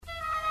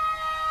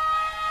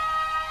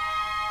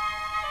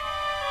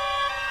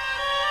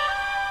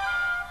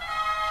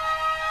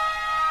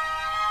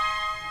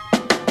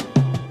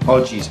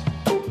Oh, jeez.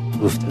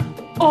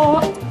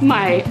 Oh,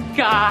 my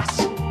gosh.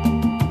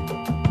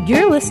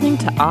 You're listening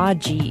to Aw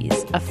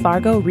Geez, a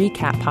Fargo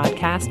recap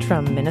podcast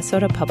from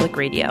Minnesota Public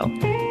Radio.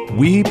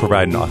 We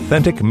provide an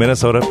authentic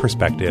Minnesota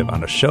perspective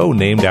on a show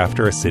named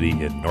after a city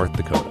in North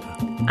Dakota.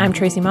 I'm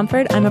Tracy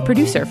Mumford. I'm a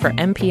producer for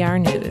NPR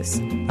News.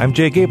 I'm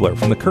Jay Gabler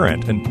from The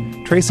Current.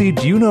 And Tracy,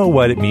 do you know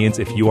what it means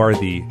if you are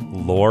the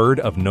Lord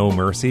of No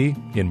Mercy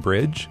in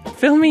Bridge?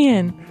 Fill me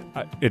in.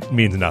 It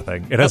means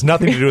nothing. It has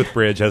nothing to do with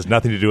Bridge, has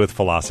nothing to do with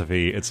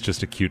philosophy. It's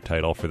just a cute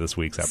title for this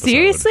week's episode.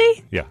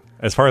 Seriously? Yeah,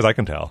 as far as I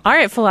can tell. All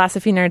right,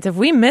 philosophy nerds, if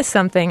we missed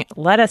something,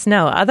 let us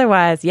know.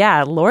 Otherwise,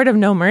 yeah, Lord of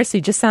No Mercy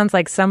just sounds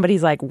like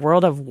somebody's like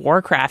World of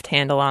Warcraft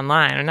handle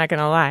online. I'm not going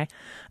to lie.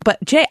 But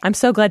Jay, I'm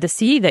so glad to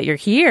see that you're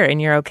here and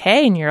you're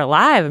okay and you're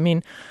alive. I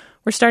mean,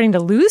 we're starting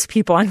to lose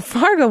people on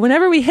Fargo.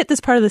 Whenever we hit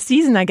this part of the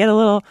season, I get a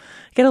little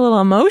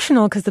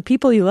emotional because the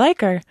people you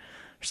like are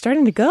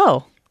starting to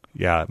go.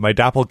 Yeah, my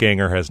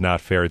doppelganger has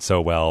not fared so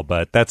well,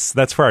 but that's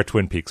for our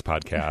Twin Peaks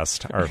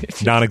podcast, our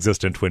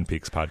non-existent Twin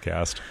Peaks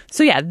podcast.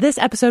 So yeah, this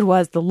episode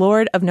was The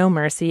Lord of No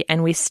Mercy,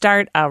 and we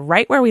start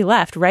right where we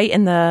left, right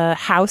in the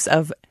house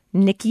of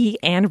Nikki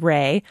and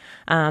Ray.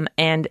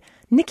 And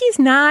Nikki's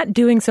not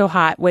doing so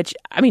hot, which,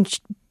 I mean,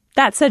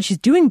 that said, she's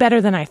doing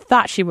better than I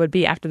thought she would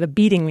be after the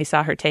beating we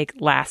saw her take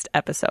last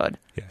episode.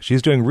 Yeah,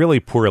 she's doing really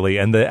poorly,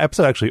 and the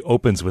episode actually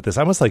opens with this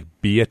almost like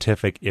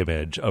beatific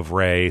image of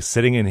Ray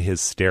sitting in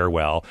his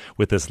stairwell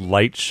with this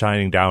light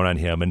shining down on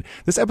him. And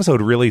this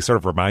episode really sort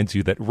of reminds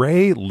you that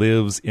Ray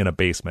lives in a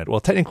basement. Well,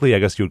 technically, I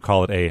guess you would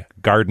call it a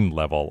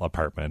garden-level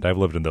apartment. I've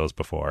lived in those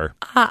before.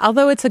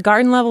 Although it's a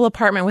garden-level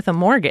apartment with a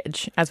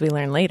mortgage, as we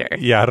learn later.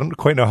 Yeah, I don't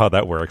quite know how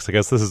that works. I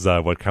guess this is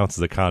what counts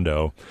as a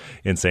condo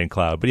in St.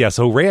 Cloud. But yeah,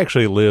 so Ray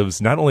actually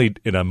lives not only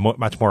in a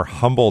much more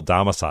humble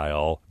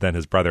domicile than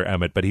his brother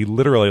Emmett, but he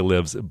literally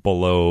lives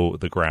below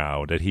the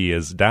ground, and he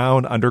is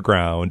down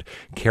underground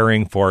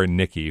caring for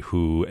Nikki,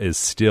 who is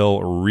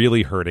still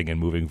really hurting and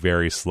moving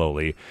very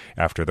slowly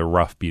after the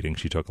rough beating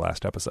she took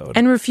last episode.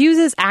 And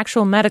refuses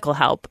actual medical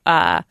help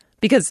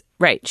because,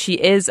 right, she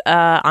is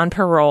on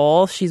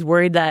parole. She's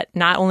worried that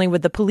not only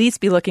would the police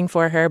be looking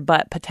for her,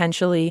 but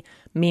potentially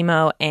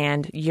Mimo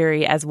and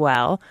Yuri as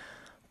well.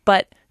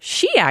 But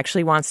she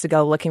actually wants to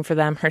go looking for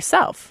them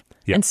herself.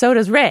 Yep. And so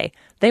does Ray.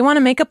 They want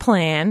to make a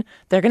plan.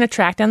 They're going to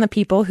track down the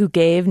people who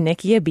gave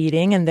Nikki a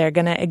beating, and they're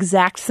going to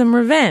exact some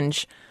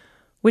revenge,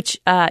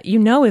 which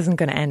isn't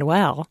going to end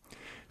well.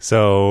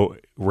 So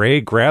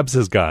Ray grabs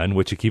his gun,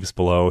 which he keeps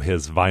below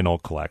his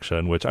vinyl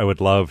collection, which I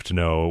would love to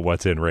know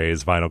what's in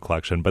Ray's vinyl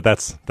collection, but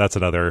that's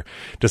another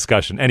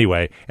discussion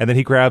anyway. And then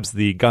he grabs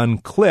the gun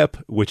clip,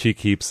 which he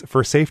keeps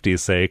for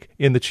safety's sake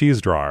in the cheese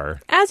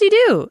drawer. As you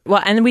do.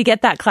 Well, and we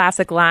get that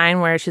classic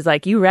line where she's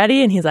like, "You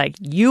ready?" And he's like,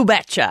 "You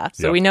betcha."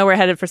 So We know we're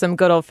headed for some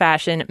good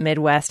old-fashioned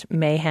Midwest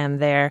mayhem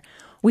there.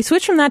 We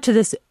switch from that to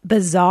this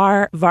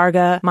bizarre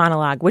Varga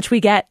monologue, which we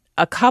get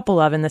a couple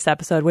of in this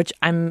episode, which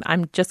I'm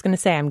just going to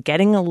say I'm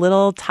getting a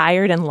little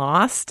tired and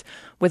lost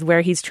with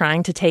where he's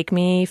trying to take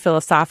me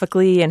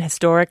philosophically and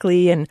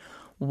historically and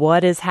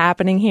what is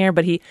happening here.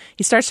 But he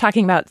starts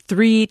talking about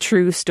 3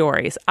 true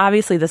stories.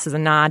 Obviously, this is a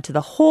nod to the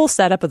whole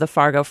setup of the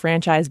Fargo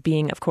franchise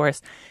being, of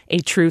course, a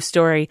true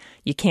story.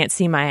 You can't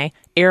see my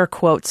air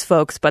quotes,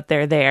 folks, but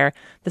they're there.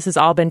 This has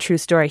all been true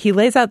story. He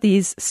lays out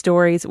these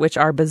stories, which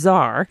are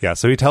bizarre. Yeah,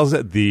 so he tells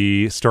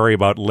the story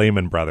about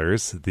Lehman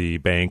Brothers, the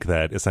bank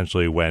that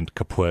essentially went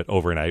kaput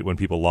overnight when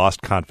people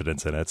lost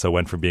confidence in it. So it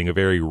went from being a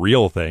very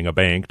real thing, a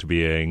bank, to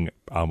being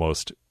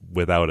almost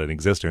without an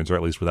existence, or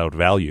at least without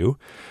value.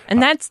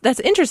 And that's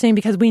interesting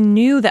because we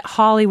knew that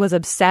Hawley was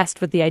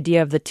obsessed with the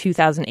idea of the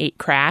 2008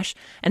 crash,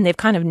 and they've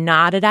kind of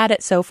nodded at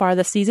it so far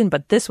this season,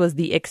 but this was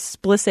the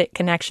explicit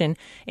connection.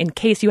 In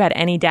case you had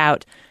any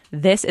doubt,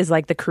 this is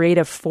like the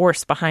creative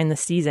force behind the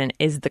season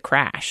is the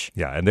crash.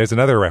 Yeah, and there's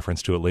another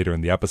reference to it later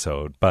in the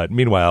episode. But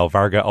meanwhile,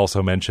 Varga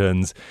also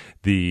mentions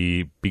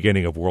the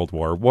beginning of World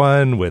War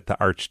I with the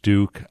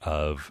Archduke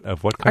of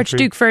what country?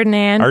 Archduke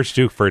Ferdinand.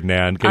 Archduke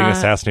Ferdinand getting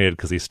assassinated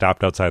because he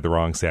stopped outside the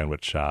wrong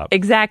sandwich shop.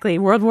 Exactly.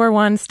 World War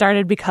I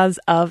started because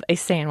of a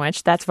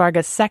sandwich. That's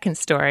Varga's second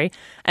story.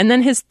 And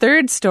then his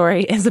third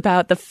story is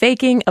about the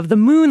faking of the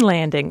moon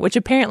landing, which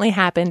apparently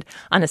happened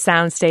on a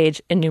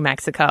soundstage in New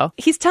Mexico.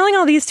 He's telling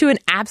all these to an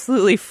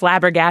absolutely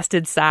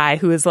flabbergasted Cy,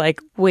 who is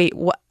like, wait,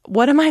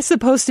 what am I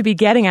supposed to be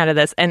getting out of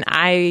this? And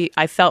I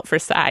felt for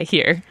Cy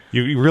here.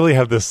 You really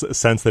have this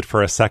sense that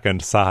for a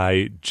second,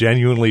 Cy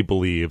genuinely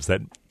believes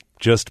that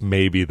just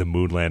maybe the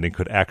moon landing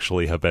could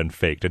actually have been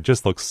faked. It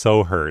just looks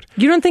so hurt.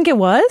 You don't think it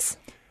was?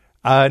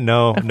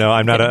 No,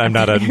 I'm not a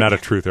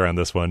truther on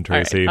this one,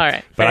 Tracy. All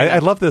right. But I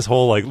love this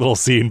whole little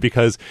scene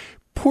because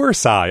poor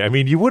Sai. I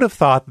mean, you would have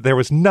thought there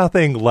was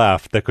nothing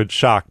left that could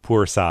shock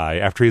poor Sai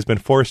after he's been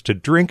forced to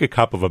drink a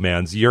cup of a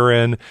man's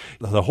urine.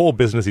 The whole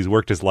business he's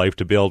worked his life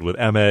to build with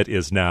Emmett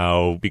is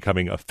now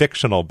becoming a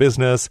fictional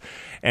business,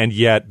 and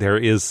yet there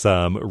is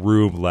some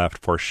room left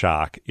for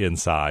shock in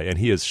Sai, and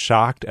he is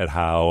shocked at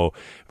how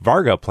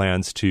Varga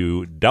plans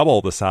to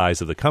double the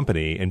size of the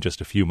company in just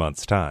a few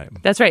months' time.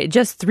 That's right,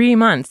 just 3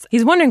 months.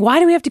 He's wondering, why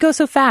do we have to go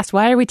so fast?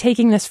 Why are we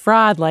taking this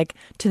fraud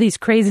to these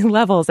crazy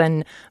levels?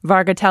 And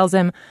Varga tells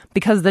him,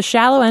 because the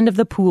shallow end of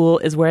the pool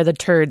is where the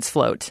turds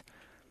float.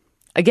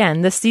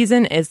 Again, this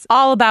season is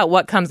all about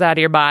what comes out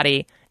of your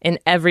body in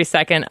every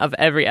second of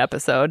every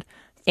episode.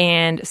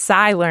 And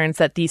Sai learns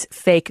that these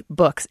fake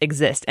books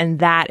exist, and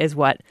that is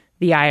what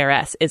the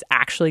IRS is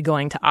actually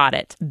going to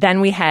audit. Then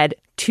we head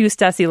to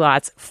Stussy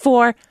Lots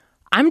for,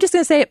 I'm just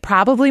going to say it,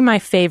 probably my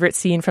favorite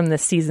scene from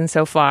this season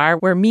so far,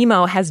 where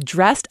Mimo has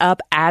dressed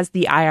up as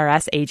the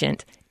IRS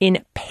agent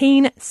in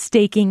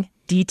painstaking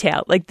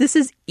detail. This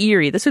is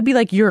eerie. This would be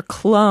like your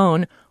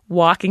clone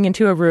walking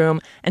into a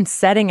room and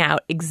setting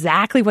out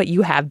exactly what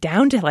you have,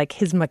 down to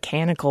his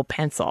mechanical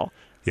pencil.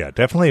 Yeah,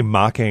 definitely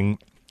mocking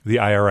the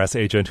IRS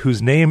agent,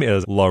 whose name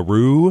is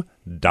LaRue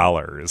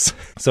Dollars.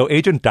 So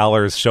Agent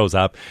Dollars shows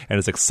up and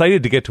is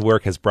excited to get to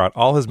work, has brought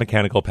all his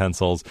mechanical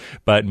pencils,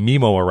 but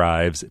Mimo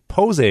arrives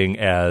posing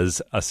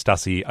as a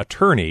Stussy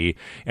attorney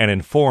and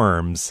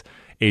informs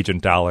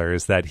Agent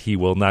Dollars that he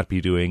will not be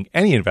doing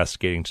any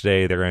investigating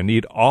today. They're going to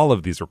need all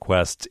of these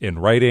requests in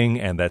writing,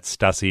 and that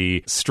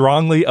Stussy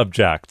strongly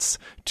objects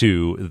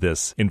to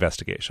this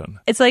investigation.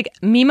 It's like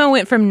Mimo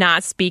went from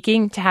not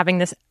speaking to having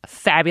this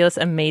fabulous,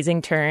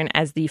 amazing turn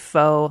as the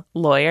faux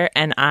lawyer,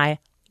 and I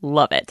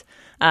love it.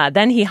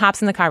 Then he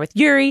hops in the car with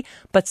Yuri,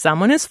 but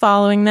someone is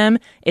following them.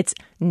 It's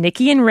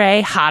Nikki and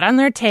Ray, hot on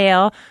their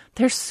tail.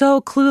 They're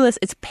so clueless.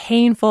 It's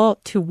painful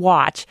to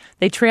watch.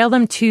 They trail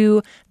them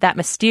to that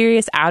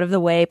mysterious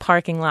out-of-the-way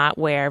parking lot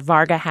where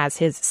Varga has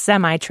his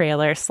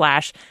semi-trailer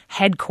 /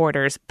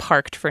 headquarters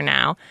parked for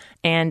now.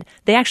 And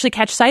they actually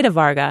catch sight of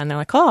Varga, and they're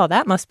like, oh,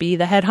 that must be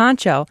the head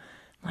honcho.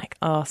 I'm like,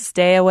 oh,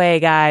 stay away,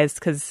 guys,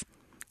 because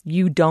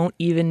you don't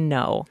even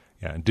know.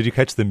 Yeah. Did you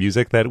catch the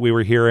music that we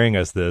were hearing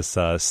as this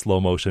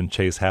slow-motion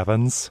chase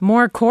happens?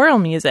 More choral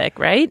music,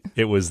 right?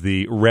 It was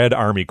the Red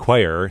Army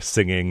Choir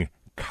singing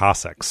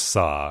Cossack's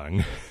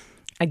song.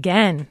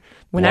 Again,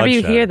 whenever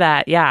you hear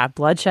that, yeah,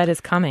 bloodshed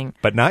is coming.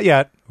 But not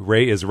yet.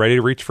 Ray is ready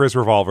to reach for his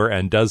revolver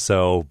and does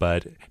so,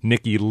 but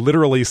Nikki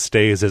literally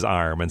stays his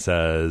arm and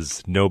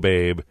says, no,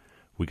 babe,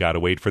 we got to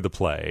wait for the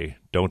play.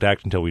 Don't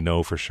act until we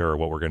know for sure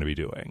what we're going to be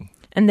doing.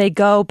 And they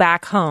go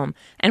back home,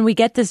 and we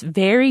get this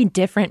very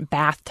different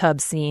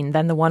bathtub scene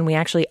than the one we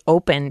actually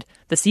opened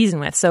the season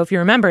with. So if you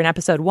remember in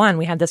episode 1,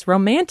 we had this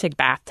romantic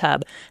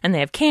bathtub, and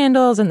they have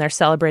candles, and they're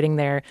celebrating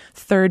their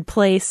 3rd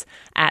place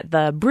at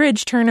the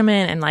bridge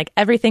tournament, and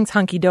everything's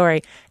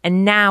hunky-dory.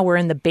 And now we're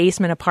in the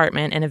basement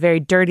apartment in a very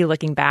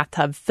dirty-looking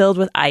bathtub filled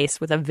with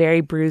ice with a very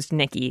bruised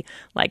Nikki.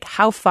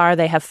 How far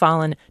they have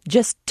fallen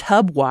just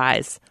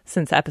tub-wise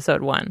since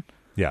episode 1.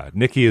 Yeah,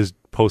 Nikki is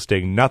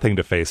posting nothing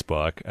to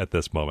Facebook at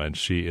this moment.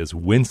 She is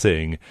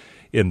wincing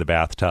in the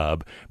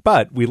bathtub.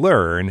 But we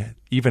learn,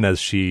 even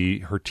as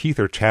her teeth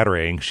are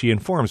chattering, she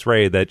informs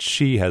Ray that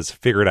she has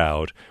figured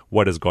out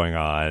what is going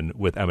on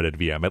with Emmett at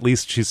VM. At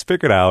least she's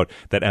figured out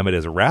that Emmett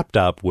is wrapped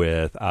up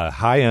with a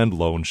high-end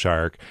loan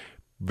shark,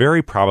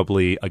 very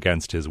probably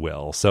against his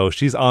will. So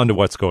she's on to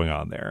what's going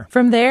on there.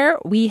 From there,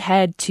 we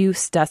head to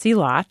Stussy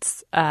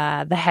Lots,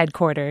 the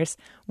headquarters,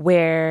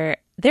 where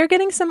they're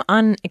getting some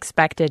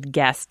unexpected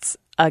guests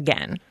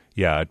again.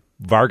 Yeah,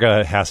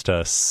 Varga has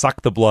to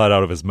suck the blood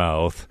out of his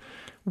mouth.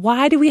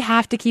 Why do we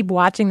have to keep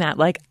watching that?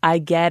 I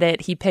get it.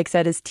 He picks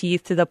at his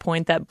teeth to the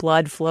point that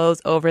blood flows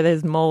over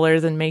his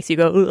molars and makes you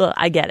go, ugh,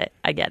 I get it.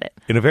 I get it.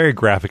 In a very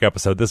graphic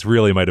episode, this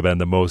really might have been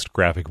the most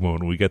graphic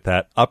moment. We get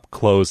that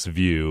up-close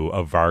view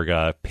of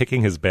Varga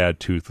picking his bad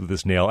tooth with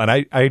his nail. And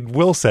I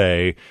will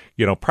say,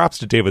 props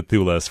to David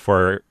Thewlis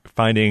for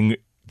finding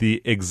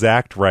the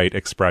exact right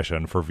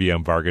expression for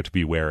VM Varga to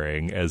be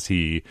wearing as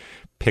he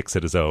picks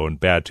at his own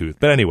bad tooth.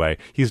 But anyway,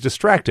 he's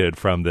distracted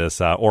from this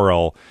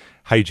oral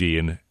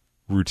hygiene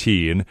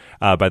routine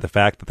by the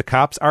fact that the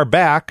cops are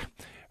back.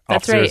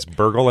 That's Officers right.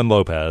 Burgle and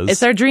Lopez.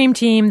 It's our dream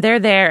team. They're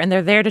there, and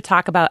they're there to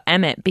talk about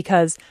Emmett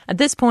because at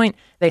this point,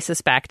 they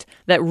suspect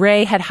that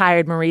Ray had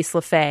hired Maurice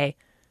LeFay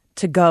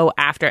to go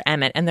after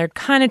Emmett, and they're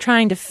kind of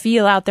trying to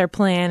feel out their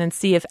plan and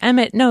see if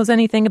Emmett knows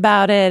anything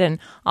about it and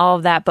all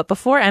of that. But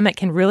before Emmett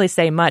can really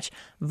say much,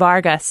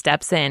 Varga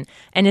steps in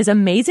and is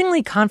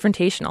amazingly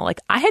confrontational.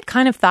 I had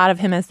kind of thought of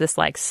him as this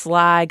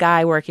sly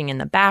guy working in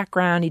the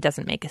background. He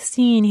doesn't make a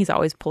scene. He's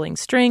always pulling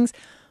strings.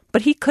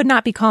 But he could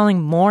not be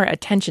calling more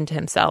attention to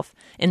himself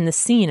in the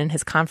scene and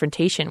his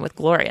confrontation with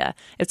Gloria.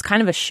 It's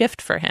kind of a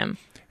shift for him.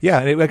 Yeah,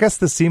 and I guess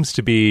this seems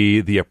to be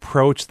the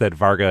approach that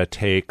Varga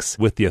takes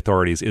with the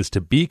authorities, is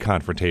to be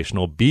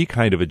confrontational, be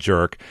kind of a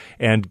jerk,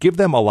 and give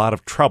them a lot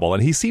of trouble.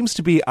 And he seems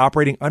to be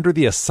operating under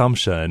the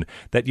assumption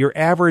that your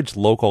average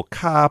local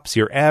cops,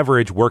 your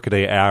average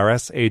workaday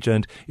IRS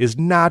agent is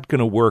not going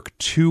to work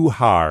too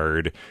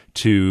hard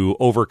to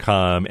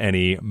overcome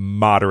any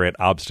moderate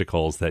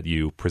obstacles that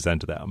you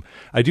present to them.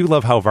 I do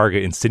love how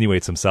Varga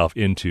insinuates himself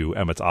into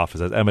Emmett's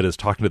office. As Emmett is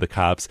talking to the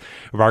cops,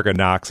 Varga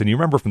knocks, and you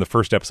remember from the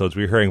first episodes,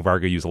 we were hearing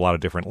Varga use a lot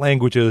of different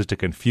languages to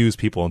confuse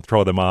people and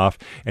throw them off,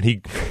 and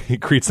he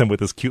greets them with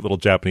this cute little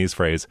Japanese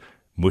phrase,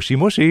 mushy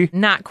mushy.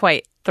 Not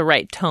quite the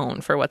right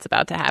tone for what's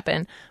about to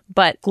happen.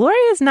 But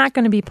Gloria is not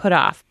going to be put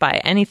off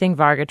by anything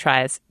Varga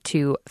tries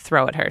to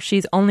throw at her.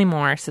 She's only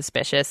more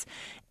suspicious.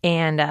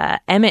 And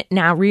Emmett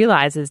now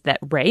realizes that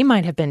Ray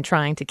might have been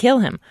trying to kill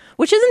him,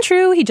 which isn't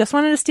true. He just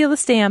wanted to steal the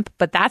stamp,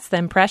 but that's the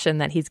impression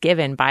that he's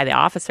given by the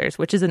officers,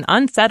 which is an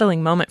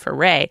unsettling moment for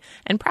Ray,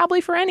 and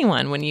probably for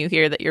anyone when you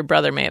hear that your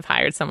brother may have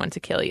hired someone to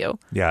kill you.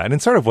 Yeah, and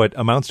it's sort of what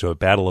amounts to a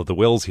battle of the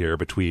wills here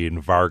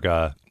between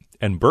Varga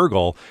and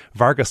Burgle.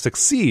 Varga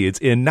succeeds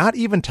in not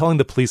even telling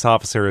the police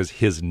officers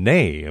his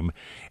name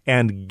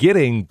and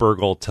getting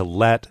Burgle to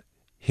let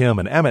him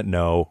and Emmett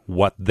know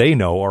what they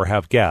know or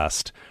have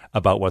guessed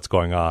about what's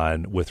going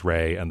on with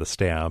Ray and the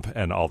stamp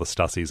and all the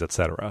Stussies,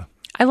 etc.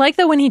 I like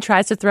that when he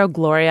tries to throw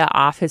Gloria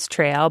off his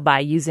trail by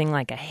using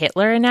like a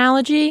Hitler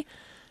analogy.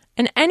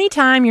 And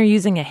anytime you're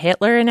using a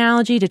Hitler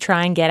analogy to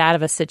try and get out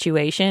of a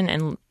situation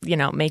and, you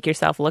know, make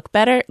yourself look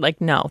better, like,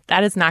 no,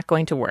 that is not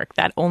going to work.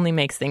 That only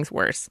makes things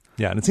worse.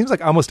 Yeah, and it seems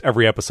like almost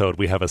every episode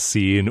we have a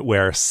scene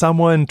where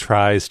someone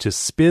tries to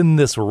spin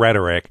this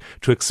rhetoric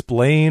to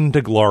explain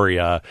to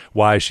Gloria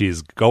why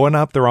she's going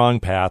up the wrong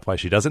path, why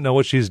she doesn't know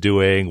what she's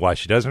doing, why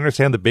she doesn't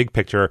understand the big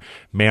picture.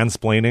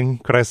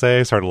 Mansplaining, could I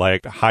say? Sort of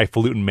like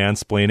highfalutin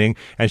mansplaining.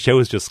 And she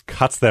always just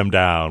cuts them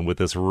down with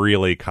this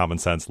really common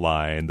sense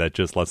line that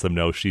just lets them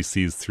know she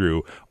sees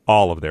through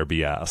all of their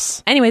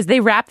BS. Anyways, they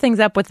wrap things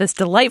up with this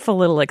delightful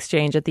little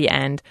exchange at the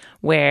end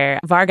where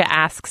Varga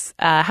asks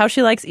how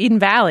she likes Eden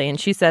Valley, and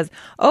she says,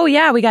 oh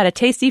yeah, we got a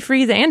Tasty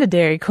Freeze and a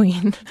Dairy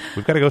Queen.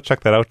 We've got to go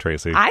check that out,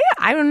 Tracy.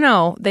 I don't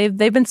know. They've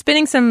been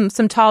spinning some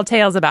tall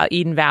tales about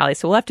Eden Valley,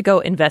 so we'll have to go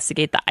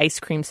investigate the ice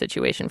cream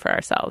situation for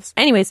ourselves.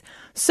 Anyways,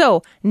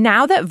 so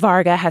now that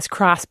Varga has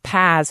crossed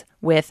paths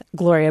with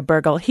Gloria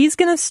Burgle, he's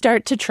going to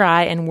start to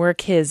try and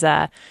work his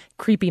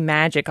creepy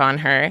magic on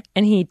her,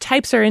 and he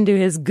types her into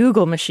his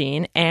Google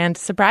machine, and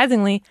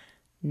surprisingly,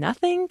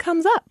 nothing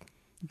comes up.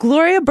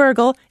 Gloria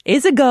Burgle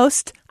is a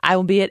ghost,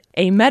 albeit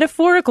a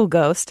metaphorical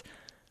ghost.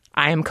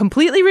 I am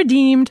completely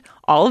redeemed.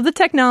 All of the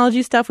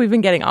technology stuff we've been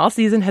getting all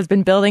season has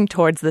been building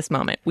towards this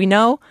moment. We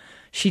know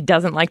she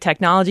doesn't like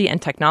technology, and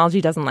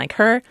technology doesn't like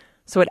her,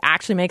 so it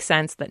actually makes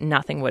sense that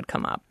nothing would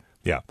come up.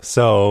 Yeah.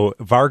 So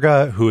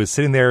Varga, who is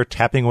sitting there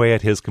tapping away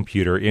at his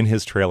computer in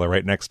his trailer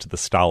right next to the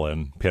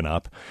Stalin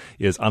pinup,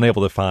 is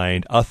unable to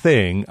find a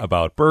thing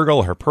about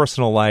Burgle, her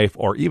personal life,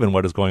 or even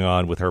what is going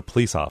on with her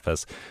police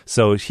office.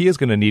 So he is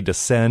going to need to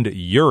send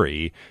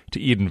Yuri to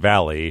Eden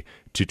Valley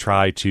to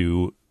try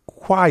to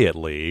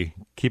quietly,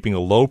 keeping a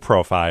low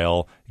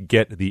profile,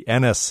 get the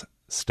Ennis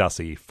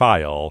Stussie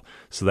file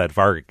so that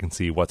Varga can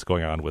see what's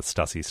going on with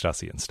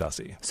Stussie, and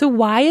Stussie. So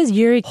why is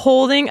Yuri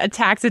holding a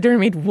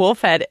taxidermied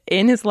wolf head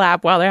in his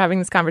lap while they're having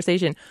this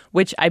conversation,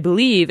 which I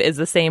believe is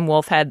the same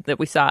wolf head that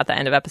we saw at the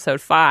end of episode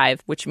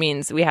 5, which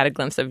means we had a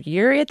glimpse of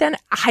Yuri at the end?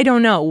 I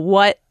don't know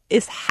what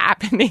is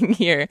happening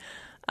here.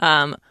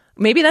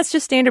 Maybe that's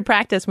just standard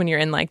practice when you're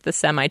in like the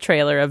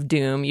semi-trailer of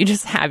Doom. You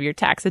just have your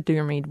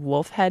taxidermied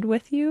wolf head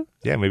with you.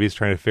 Yeah, maybe he's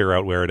trying to figure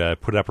out where to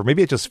put it up, or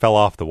maybe it just fell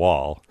off the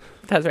wall.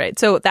 That's right.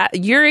 So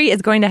that Yuri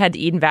is going to head to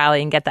Eden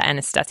Valley and get the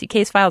Ennis Stussie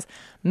case files.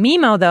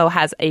 Mimo, though,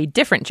 has a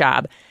different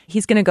job.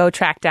 He's going to go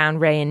track down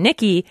Ray and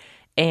Nikki,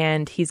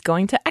 and he's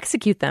going to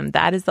execute them.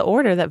 That is the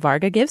order that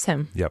Varga gives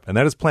him. Yep, and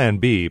that is Plan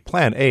B.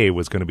 Plan A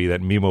was going to be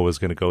that Mimo was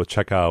going to go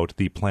check out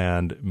the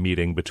planned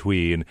meeting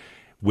between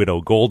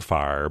Widow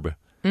Goldfarb,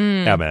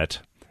 Emmett,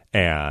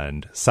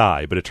 and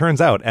Cy. But it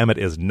turns out Emmett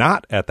is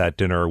not at that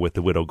dinner with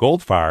the Widow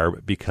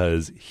Goldfarb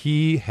because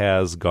he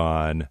has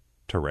gone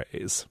to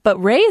Ray's.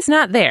 But Ray is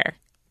not there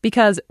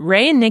because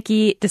Ray and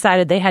Nikki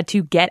decided they had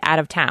to get out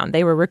of town.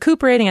 They were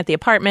recuperating at the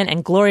apartment,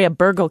 and Gloria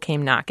Burgle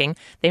came knocking.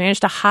 They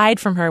managed to hide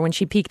from her when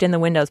she peeked in the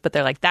windows, but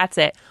they're like, that's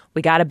it.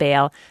 We got to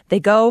bail. They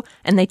go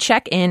and they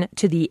check in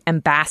to the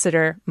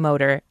Ambassador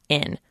Motor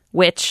Inn,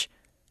 which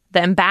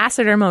the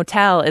Ambassador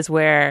Motel is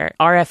where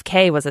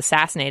RFK was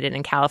assassinated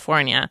in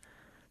California.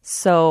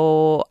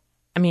 So,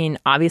 I mean,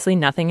 obviously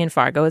nothing in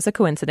Fargo is a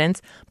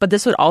coincidence, but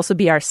this would also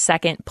be our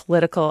second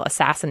political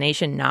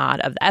assassination nod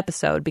of the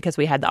episode because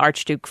we had the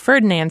Archduke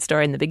Ferdinand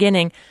story in the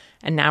beginning,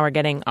 and now we're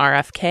getting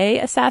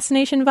RFK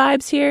assassination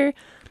vibes here.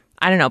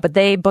 I don't know, but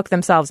they booked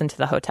themselves into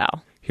the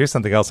hotel. Here's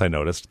something else I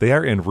noticed. They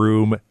are in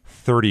room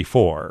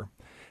 34.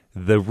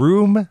 The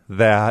room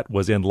that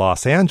was in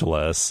Los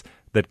Angeles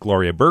that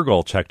Gloria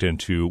Burgle checked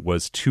into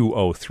was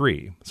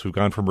 203. So we've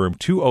gone from room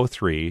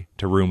 203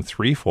 to room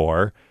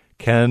 34.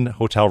 Can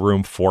hotel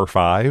room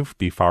 45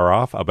 be far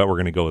off? I bet we're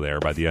going to go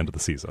there by the end of the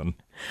season.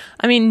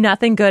 I mean,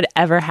 nothing good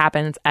ever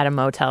happens at a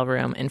motel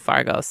room in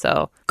Fargo,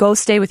 so go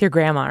stay with your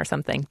grandma or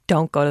something.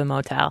 Don't go to the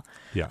motel.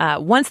 Yeah.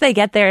 Once they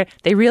get there,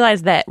 they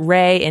realize that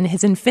Ray, in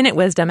his infinite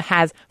wisdom,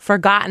 has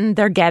forgotten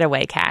their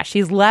getaway cash.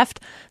 He's left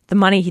the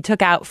money he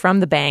took out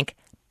from the bank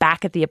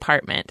back at the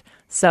apartment.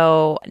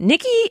 So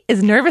Nikki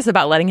is nervous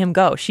about letting him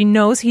go. She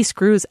knows he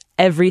screws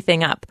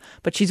everything up,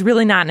 but she's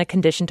really not in a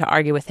condition to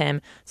argue with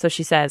him. So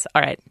she says,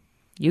 all right,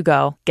 you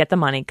go, get the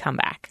money, come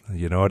back.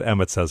 You know what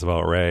Emmett says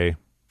about Ray?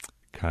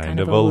 Kind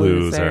of a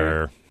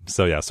loser.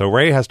 So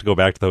Ray has to go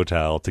back to the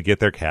hotel to get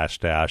their cash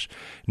stash.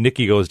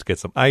 Nikki goes to get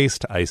some ice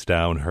to ice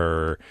down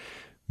her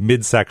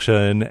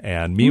midsection,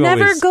 and Mimo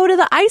Never go to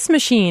the ice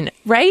machine,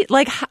 right?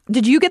 Like,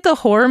 did you get the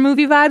horror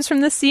movie vibes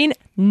from this scene?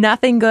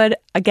 Nothing good,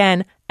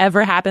 again,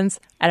 ever happens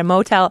at a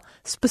motel,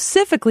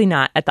 specifically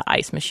not at the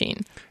ice machine.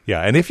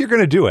 Yeah, and if you're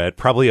going to do it,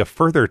 probably a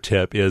further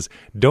tip is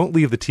don't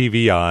leave the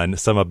TV on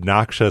some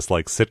obnoxious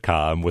like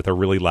sitcom with a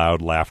really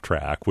loud laugh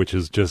track, which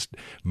is just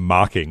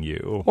mocking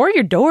you. Or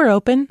your door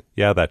open.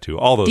 Yeah, that too.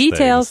 All those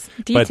Details.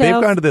 things. But they've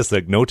gone to this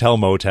like no-tell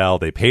motel.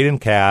 They paid in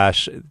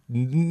cash.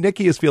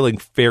 Nikki is feeling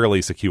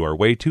fairly secure,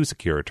 way too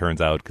secure, it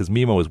turns out, because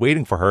Mimo is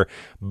waiting for her.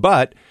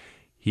 But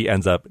he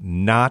ends up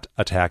not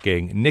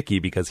attacking Nikki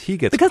because he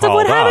gets because called of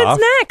what happens off.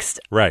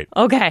 next. Right.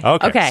 Okay. So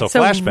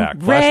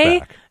flashback.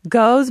 Ray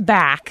goes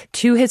back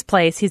to his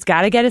place. He's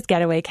got to get his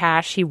getaway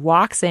cash. He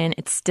walks in.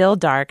 It's still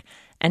dark.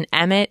 And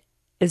Emmett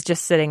is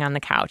just sitting on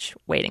the couch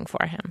waiting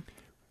for him.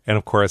 And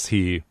of course,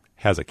 he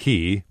has a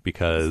key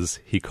because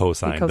he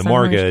co-signed the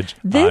mortgage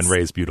on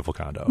Ray's beautiful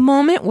condo.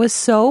 Moment was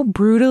so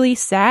brutally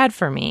sad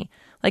for me.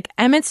 Like,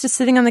 Emmett's just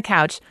sitting on the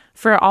couch.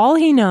 For all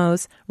he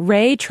knows,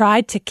 Ray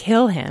tried to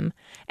kill him.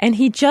 And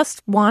he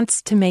just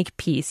wants to make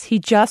peace. He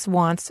just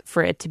wants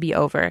for it to be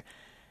over.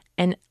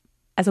 And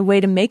as a way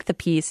to make the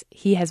peace,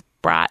 he has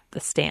brought the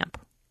stamp.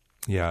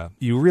 Yeah,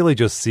 you really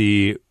just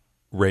see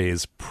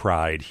Ray's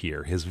pride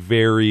here, his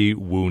very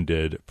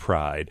wounded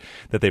pride,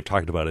 that they've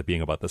talked about it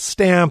being about the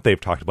stamp. They've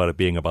talked about it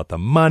being about the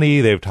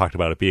money. They've talked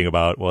about it being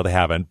about, well, they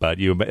haven't, but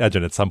you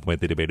imagine at some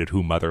point they debated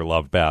who mother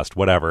loved best,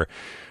 whatever.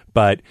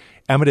 But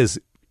Emmett is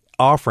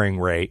offering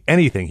Ray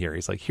anything here.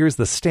 He's like, here's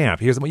the stamp.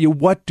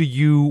 What do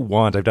you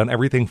want? I've done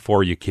everything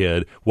for you,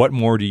 kid. What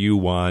more do you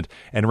want?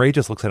 And Ray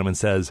just looks at him and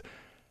says,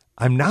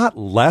 I'm not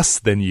less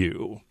than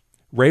you.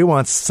 Ray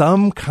wants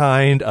some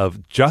kind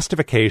of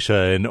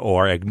justification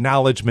or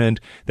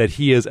acknowledgement that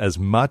he is as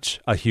much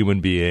a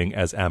human being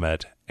as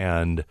Emmett.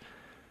 And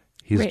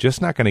he's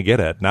just not going to get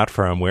it, not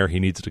from where he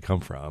needs to come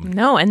from.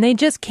 No, and they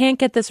just can't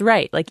get this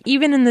right. Like,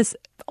 even in this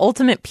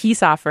ultimate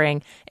peace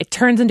offering, it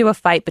turns into a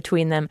fight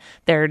between them.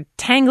 They're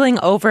tangling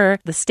over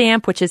the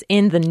stamp, which is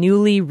in the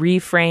newly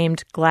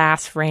reframed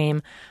glass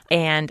frame.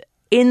 And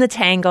in the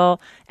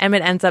tangle,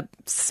 Emmett ends up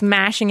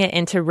smashing it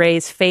into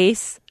Ray's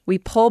face. We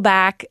pull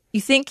back.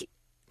 You think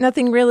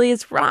nothing really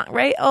is wrong,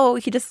 right? Oh,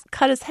 he just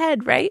cut his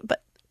head, right?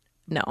 But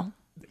no.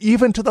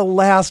 Even to the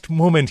last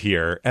moment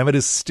here, Emmett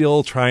is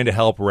still trying to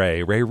help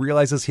Ray. Ray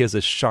realizes he has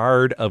a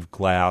shard of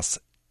glass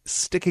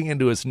sticking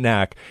into his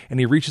neck, and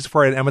he reaches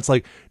for it, and Emmett's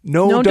like,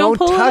 no, don't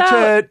touch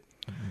it.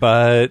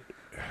 But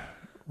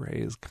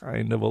Ray is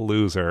kind of a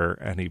loser,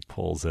 and he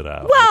pulls it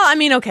out. Well, I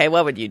mean, okay,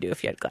 what would you do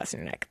if you had glass in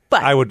your neck?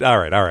 But I would. All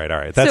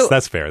right.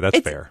 That's fair. That's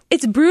fair.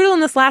 It's brutal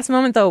in this last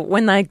moment, though,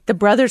 when like the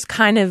brothers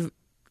kind of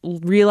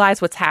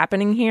realize what's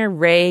happening here.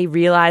 Ray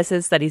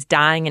realizes that he's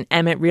dying, and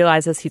Emmett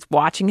realizes he's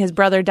watching his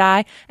brother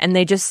die, and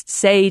they just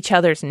say each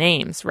other's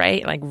names,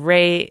 right? Like,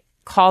 Ray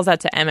calls out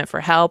to Emmett for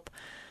help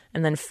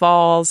and then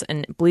falls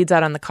and bleeds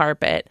out on the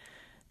carpet.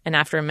 And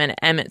after a minute,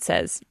 Emmett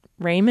says,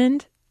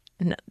 Raymond?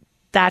 And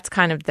that's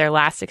kind of their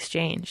last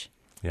exchange.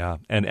 Yeah.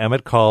 And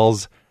Emmett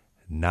calls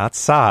not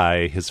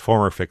Cy, his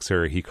former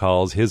fixer. He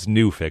calls his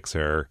new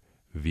fixer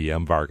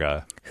V.M.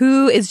 Varga,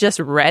 who is just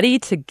ready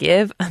to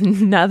give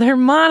another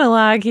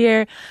monologue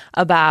here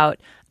about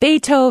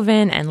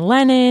Beethoven and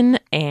Lennon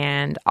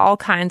and all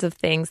kinds of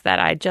things that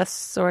I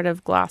just sort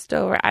of glossed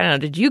over. I don't know.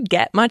 Did you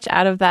get much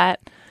out of that?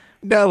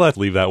 No, let's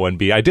leave that one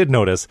be. I did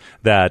notice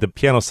that the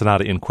piano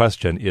sonata in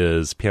question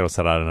is piano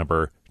sonata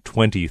number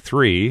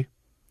 23,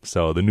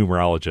 so the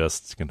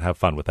numerologists can have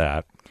fun with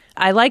that.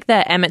 I like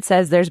that Emmett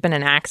says there's been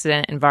an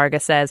accident, and Varga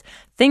says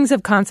things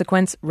of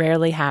consequence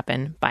rarely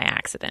happen by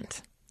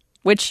accident,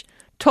 which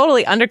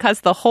totally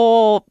undercuts the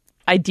whole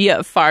idea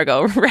of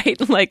Fargo,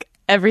 right? Like,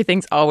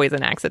 everything's always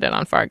an accident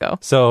on Fargo.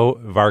 So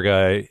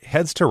Varga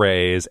heads to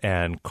Ray's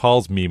and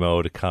calls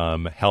Mimo to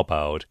come help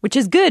out. Which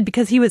is good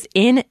because he was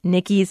in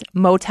Nikki's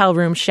motel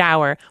room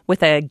shower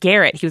with a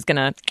Garrett he was going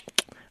to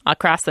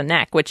across the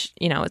neck, which,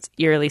 you know, it's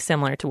eerily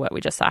similar to what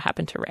we just saw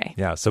happen to Ray.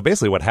 Yeah, so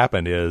basically what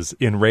happened is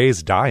in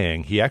Ray's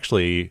dying, he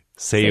actually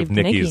saved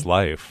Nikki's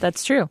life.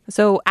 That's true.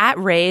 So at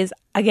Ray's,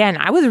 again,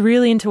 I was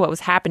really into what was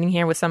happening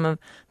here with some of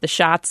the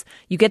shots.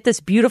 You get this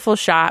beautiful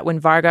shot when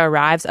Varga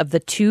arrives of the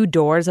two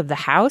doors of the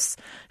house,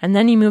 and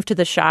then you move to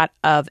the shot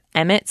of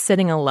Emmett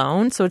sitting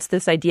alone. So it's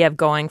this idea of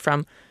going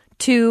from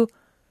 2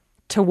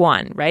 to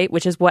 1, right?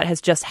 Which is what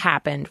has just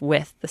happened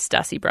with the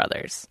Stussy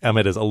brothers.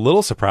 Emmett is a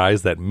little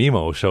surprised that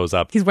Mimo shows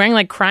up. He's wearing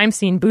like crime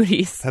scene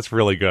booties. That's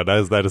really good.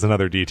 That is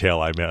another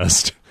detail I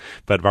missed.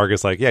 But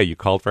Varga's like, yeah, you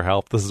called for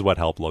help. This is what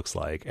help looks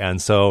like.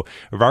 And so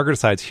Varga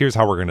decides, here's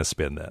how we're going to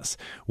spin this.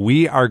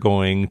 We are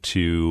going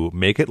to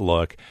make it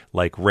look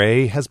like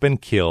Ray has been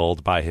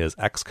killed by his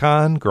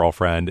ex-con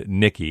girlfriend,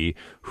 Nikki,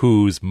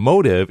 whose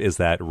motive is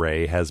that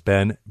Ray has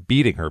been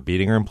beating her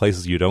in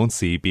places you don't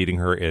see, beating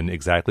her in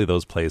exactly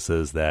those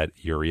places that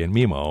Yuri and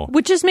Mimo.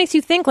 Which just makes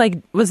you think,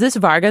 like, was this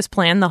Varga's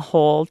plan the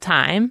whole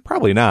time?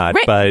 Probably not,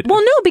 right. But...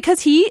 Well, no,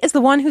 because he is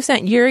the one who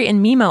sent Yuri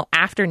and Mimo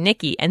after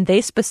Nikki, and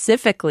they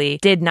specifically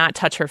did not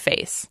touch her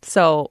face.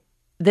 So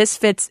this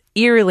fits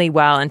eerily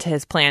well into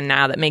his plan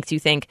now that makes you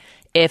think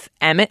if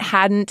Emmett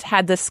hadn't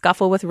had this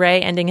scuffle with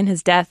Ray ending in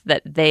his death,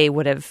 that they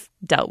would have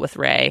dealt with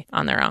Ray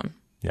on their own.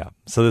 Yeah.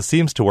 So this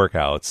seems to work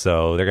out.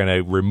 So they're going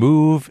to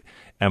remove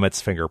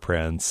Emmett's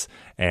fingerprints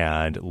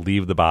and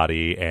leave the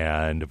body,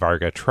 and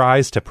Varga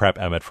tries to prep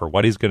Emmett for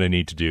what he's going to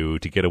need to do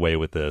to get away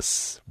with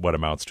this, what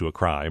amounts to a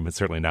crime, and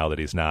certainly now that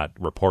he's not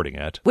reporting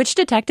it. Which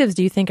detectives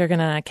do you think are going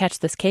to catch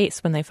this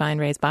case when they find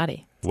Ray's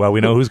body? Well,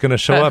 we know who's going to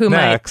show up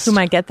next. Who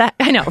might get that?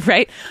 I know,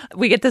 right?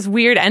 We get this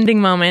weird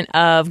ending moment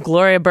of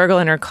Gloria Burgle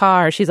in her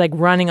car. She's like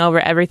running over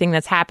everything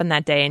that's happened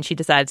that day, and she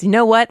decides, you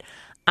know what?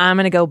 I'm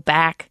going to go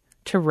back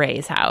to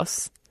Ray's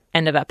house.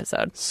 End of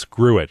episode.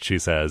 Screw it, she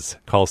says.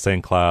 Calls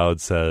St.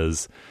 Cloud,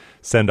 says,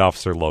 send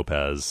Officer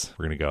Lopez.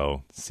 We're going to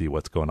go see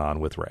what's going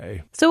on with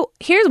Ray. So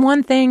here's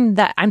one thing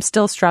that I'm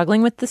still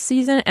struggling with this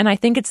season, and I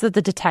think it's that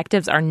the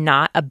detectives are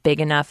not a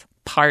big enough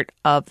part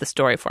of the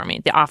story for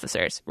me, the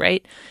officers,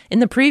 right?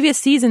 In the previous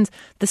seasons,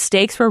 the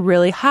stakes were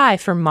really high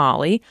for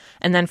Molly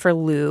and then for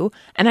Lou,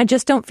 and I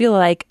just don't feel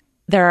like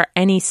there are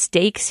any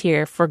stakes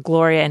here for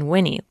Gloria and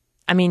Winnie.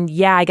 I mean,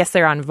 yeah, I guess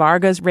they're on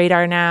Varga's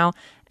radar now,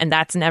 and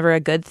that's never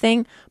a good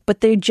thing, but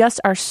they just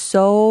are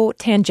so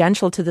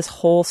tangential to this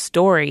whole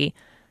story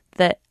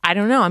that, I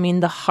don't know, I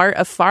mean, the heart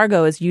of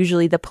Fargo is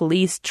usually the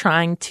police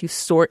trying to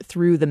sort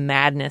through the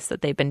madness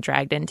that they've been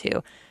dragged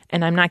into,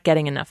 and I'm not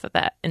getting enough of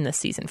that in this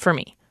season, for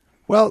me.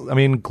 Well, I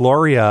mean,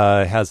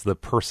 Gloria has the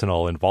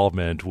personal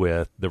involvement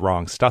with the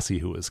wrong Stussy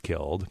who was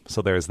killed,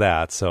 so there's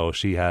that. So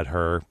she had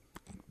her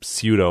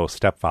pseudo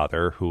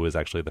stepfather, who was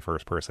actually the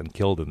first person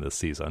killed in this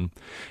season,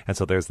 and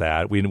so there's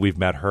that. We've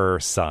met her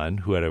son,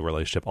 who had a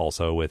relationship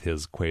also with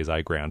his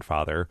quasi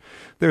grandfather.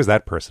 There's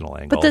that personal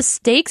angle, but the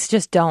stakes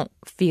just don't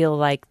feel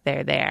like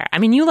they're there. I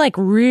mean, you like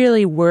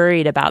really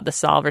worried about the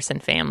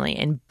Solverson family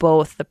in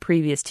both the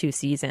previous two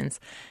seasons.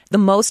 The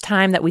most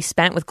time that we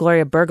spent with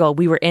Gloria Burgle,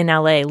 we were in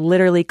LA,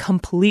 literally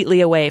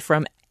completely away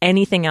from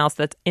anything else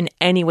that's in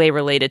any way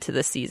related to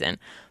this season.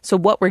 So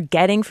what we're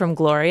getting from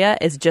Gloria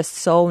is just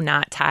so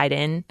not tied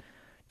in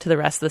to the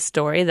rest of the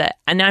story that,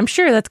 and I'm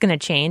sure that's going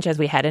to change as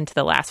we head into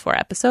the last 4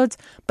 episodes,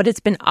 but it's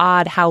been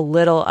odd how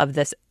little of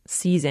this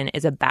season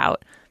is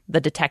about the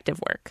detective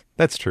work.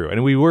 That's true.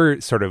 And we were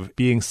sort of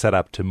being set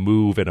up to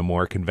move in a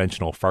more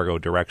conventional Fargo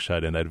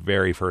direction in that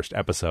very first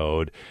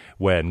episode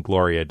when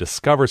Gloria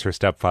discovers her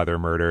stepfather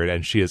murdered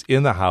and she is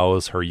in the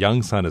house. Her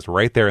young son is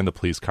right there in the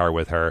police car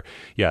with her.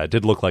 Yeah, it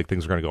did look like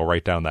things were going to go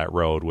right down that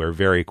road where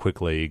very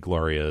quickly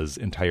Gloria's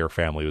entire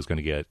family was going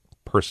to get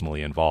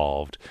personally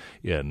involved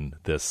in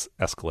this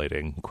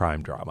escalating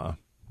crime drama.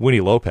 Winnie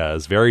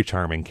Lopez, very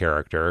charming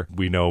character.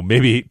 We know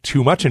maybe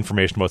too much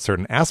information about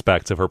certain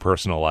aspects of her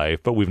personal life,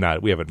 but we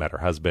haven't met her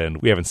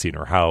husband. We haven't seen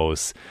her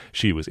house.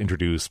 She was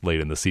introduced late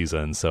in the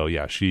season. So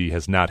yeah, she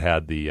has not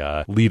had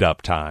the lead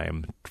up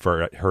time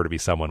for her to be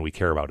someone we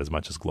care about as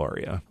much as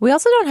Gloria. We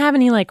also don't have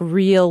any like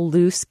real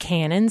loose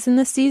cannons in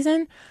this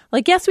season.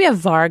 Like, yes, we have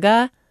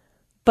Varga,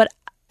 but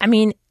I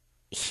mean,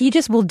 he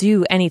just will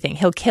do anything.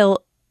 He'll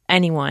kill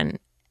anyone.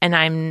 And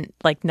I'm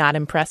like not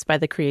impressed by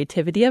the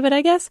creativity of it,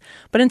 I guess.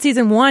 But in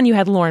season 1, you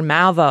had Lauren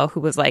Malvo, who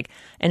was like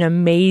an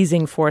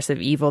amazing force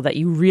of evil that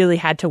you really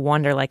had to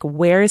wonder, like,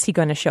 where is he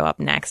going to show up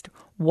next?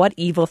 What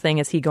evil thing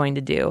is he going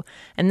to do?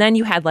 And then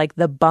you had like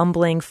the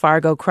bumbling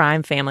Fargo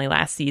crime family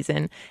last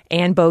season,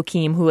 Anne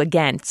Bokeem, who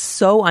again,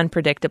 so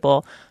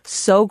unpredictable,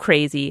 so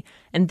crazy.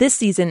 And this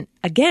season,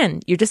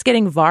 again, you're just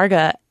getting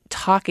Varga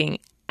talking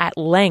at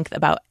length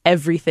about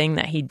everything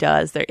that he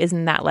does. There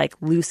isn't that like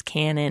loose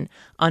cannon,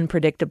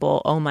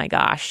 unpredictable, oh my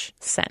gosh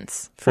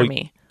sense for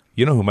me.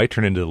 You know who might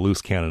turn into the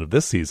loose cannon of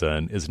this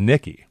season is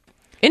Nikki.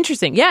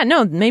 Interesting. Yeah,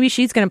 no, maybe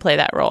she's going to play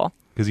that role.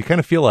 Because you kind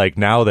of feel like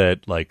now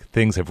that like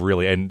things have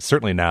really, and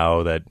certainly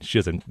now that she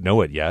doesn't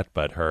know it yet,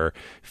 but her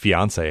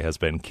fiance has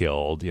been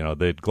killed, you know,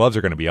 the gloves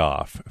are going to be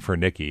off for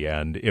Nikki.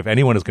 And if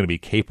anyone is going to be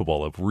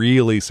capable of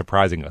really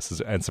surprising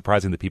us and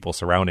surprising the people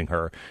surrounding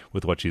her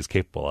with what she's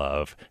capable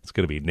of, it's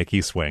going to be Nikki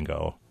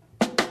Swango.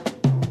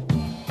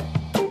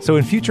 So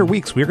in future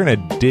weeks, we're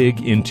going to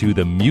dig into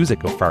the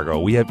music of Fargo.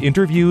 We have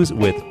interviews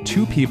with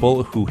 2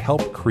 people who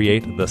help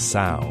create the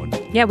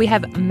sound. Yeah, we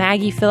have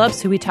Maggie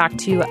Phillips, who we talked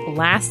to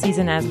last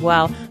season as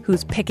well,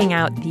 who's picking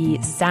out the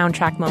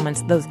soundtrack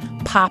moments, those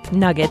pop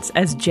nuggets,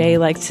 as Jay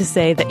likes to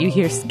say, that you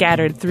hear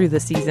scattered through the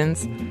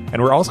seasons.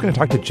 And we're also going to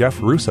talk to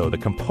Jeff Russo, the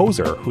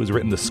composer who's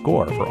written the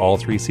score for all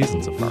 3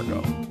 seasons of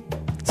Fargo.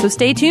 So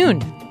stay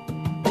tuned.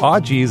 Aw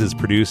Geez is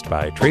produced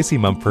by Tracy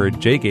Mumford,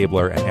 Jay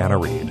Gabler, and Anna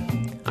Reed.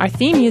 Our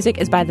theme music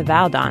is by the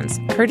Valdons,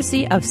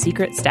 courtesy of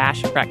Secret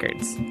Stash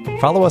Records.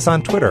 Follow us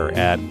on Twitter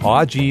at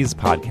Awjeez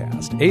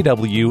Podcast,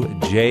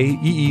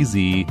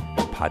 AWJEEZ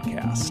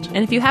Podcast.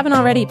 And if you haven't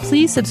already,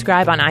 please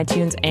subscribe on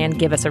iTunes and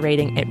give us a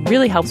rating. It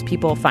really helps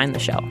people find the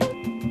show.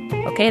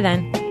 Okay,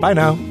 then. Bye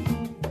now.